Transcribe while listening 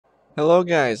Hello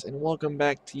guys, and welcome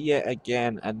back to yet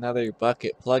again another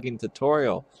Bukkit plugin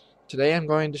tutorial. Today I'm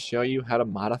going to show you how to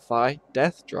modify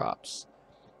death drops.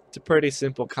 It's a pretty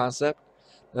simple concept.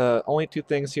 The only two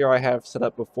things here I have set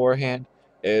up beforehand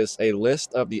is a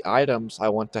list of the items I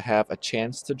want to have a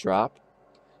chance to drop,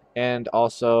 and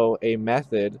also a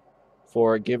method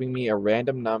for giving me a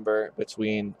random number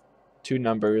between two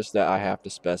numbers that I have to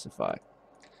specify.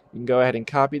 You can go ahead and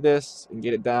copy this and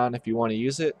get it down if you want to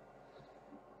use it,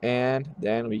 and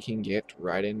then we can get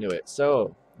right into it.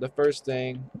 So the first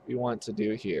thing we want to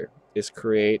do here is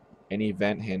create an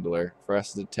event handler for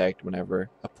us to detect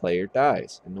whenever a player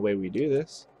dies. And the way we do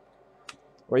this,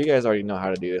 or you guys already know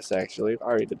how to do this actually, I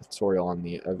already did a tutorial on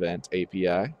the Event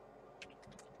API.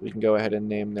 We can go ahead and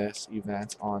name this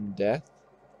event on death,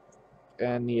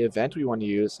 and the event we want to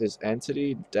use is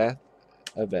entity death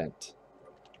event,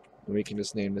 and we can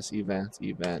just name this event.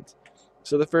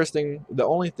 So the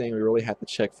only thing we really have to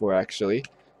check for actually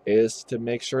is to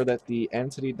make sure that the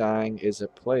entity dying is a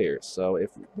player. So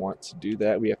if we want to do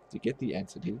that, we have to get the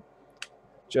entity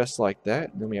just like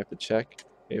that, and then we have to check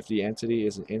if the entity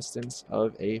is an instance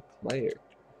of a player.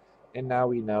 And now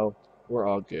we know we're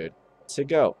all good to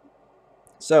go.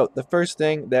 So the first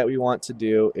thing that we want to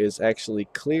do is actually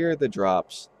clear the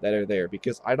drops that are there,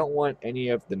 because I don't want any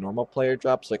of the normal player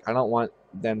drops. Like, I don't want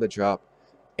them to drop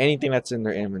anything that's in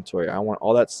their inventory. I want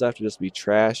all that stuff to just be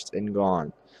trashed and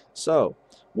gone. So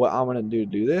what I'm going to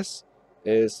do this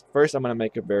is, first I'm going to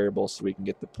make a variable so we can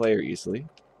get the player easily.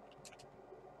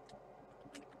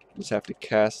 Just have to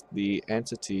cast the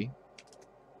entity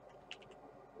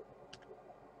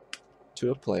to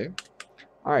a player.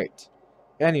 Alright.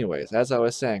 Anyways, as I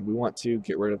was saying, we want to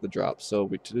get rid of the drops. So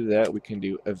to do that, we can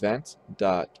do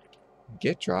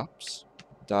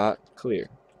event.getDrops.clear.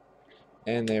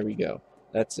 And there we go.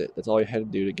 That's it. That's all you had to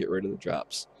do to get rid of the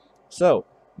drops. So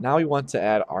now we want to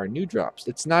add our new drops.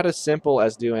 It's not as simple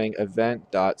as doing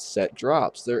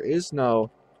event.setDrops. There is no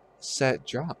set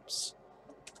drops.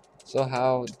 So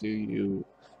how do you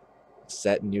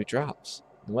set new drops?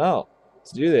 Well,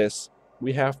 to do this,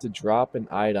 we have to drop an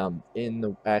item in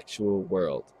the actual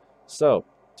world. So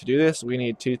to do this, we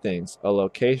need two things: a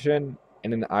location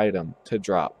and an item to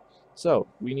drop. So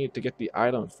we need to get the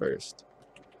item first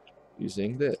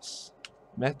using this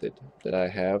method that I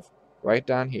have right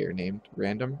down here named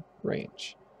random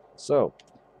range. So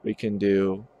we can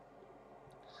do,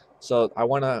 so I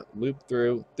want to loop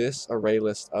through this array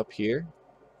list up here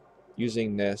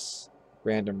using this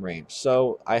random range.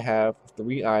 So I have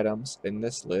 3 items in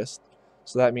this list,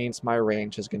 so that means my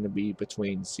range is going to be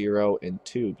between 0 and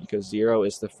 2, because 0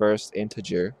 is the first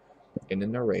integer in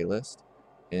an array list,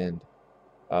 and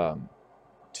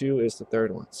 2 is the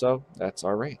third one. So that's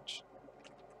our range.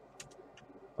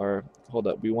 Or hold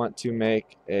up, we want to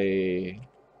make a,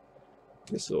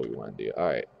 this is what we want to do.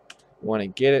 Alright, we want to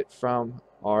get it from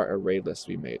our array list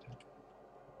we made.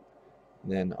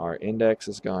 And then our index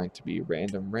is going to be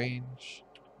random range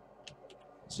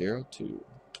 0, 2.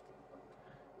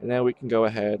 And then we can go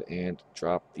ahead and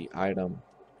drop the item.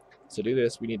 To do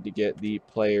this, we need to get the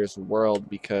player's world,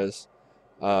 because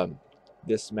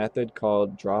this method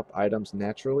called drop items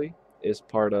naturally is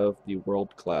part of the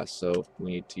world class, so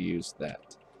we need to use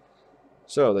that.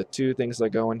 So the two things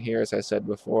that go in here, as I said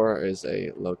before, is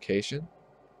a location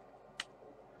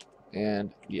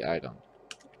and the item.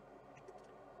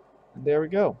 And there we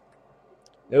go.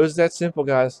 It was that simple,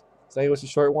 guys. So it was a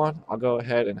short one. I'll go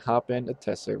ahead and hop in a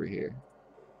test server here.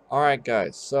 Alright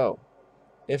guys, so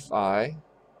if I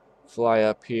fly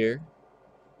up here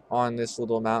on this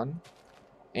little mountain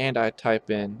and I type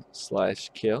in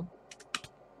 /kill,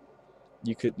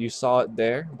 you saw it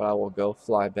there, but I will go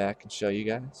fly back and show you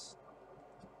guys.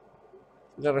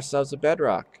 We got ourselves a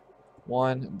bedrock.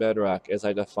 1 bedrock, as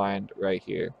I defined right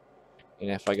here. And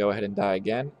if I go ahead and die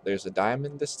again, there's a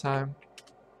diamond this time.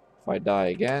 If I die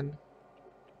again,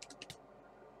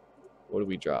 what do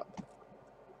we drop?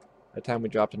 That time we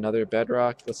dropped another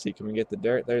bedrock. Let's see, can we get the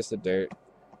dirt? There's the dirt.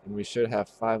 And we should have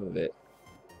 5 of it.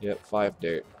 Yep, 5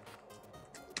 dirt.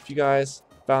 If you guys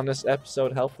found this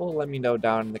episode helpful, let me know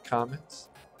down in the comments.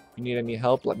 If you need any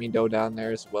help, let me know down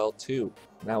there as well too.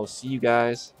 And I will see you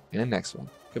guys in the next one.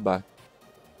 Goodbye.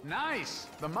 Nice!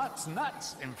 The mutt's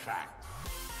nuts, in fact.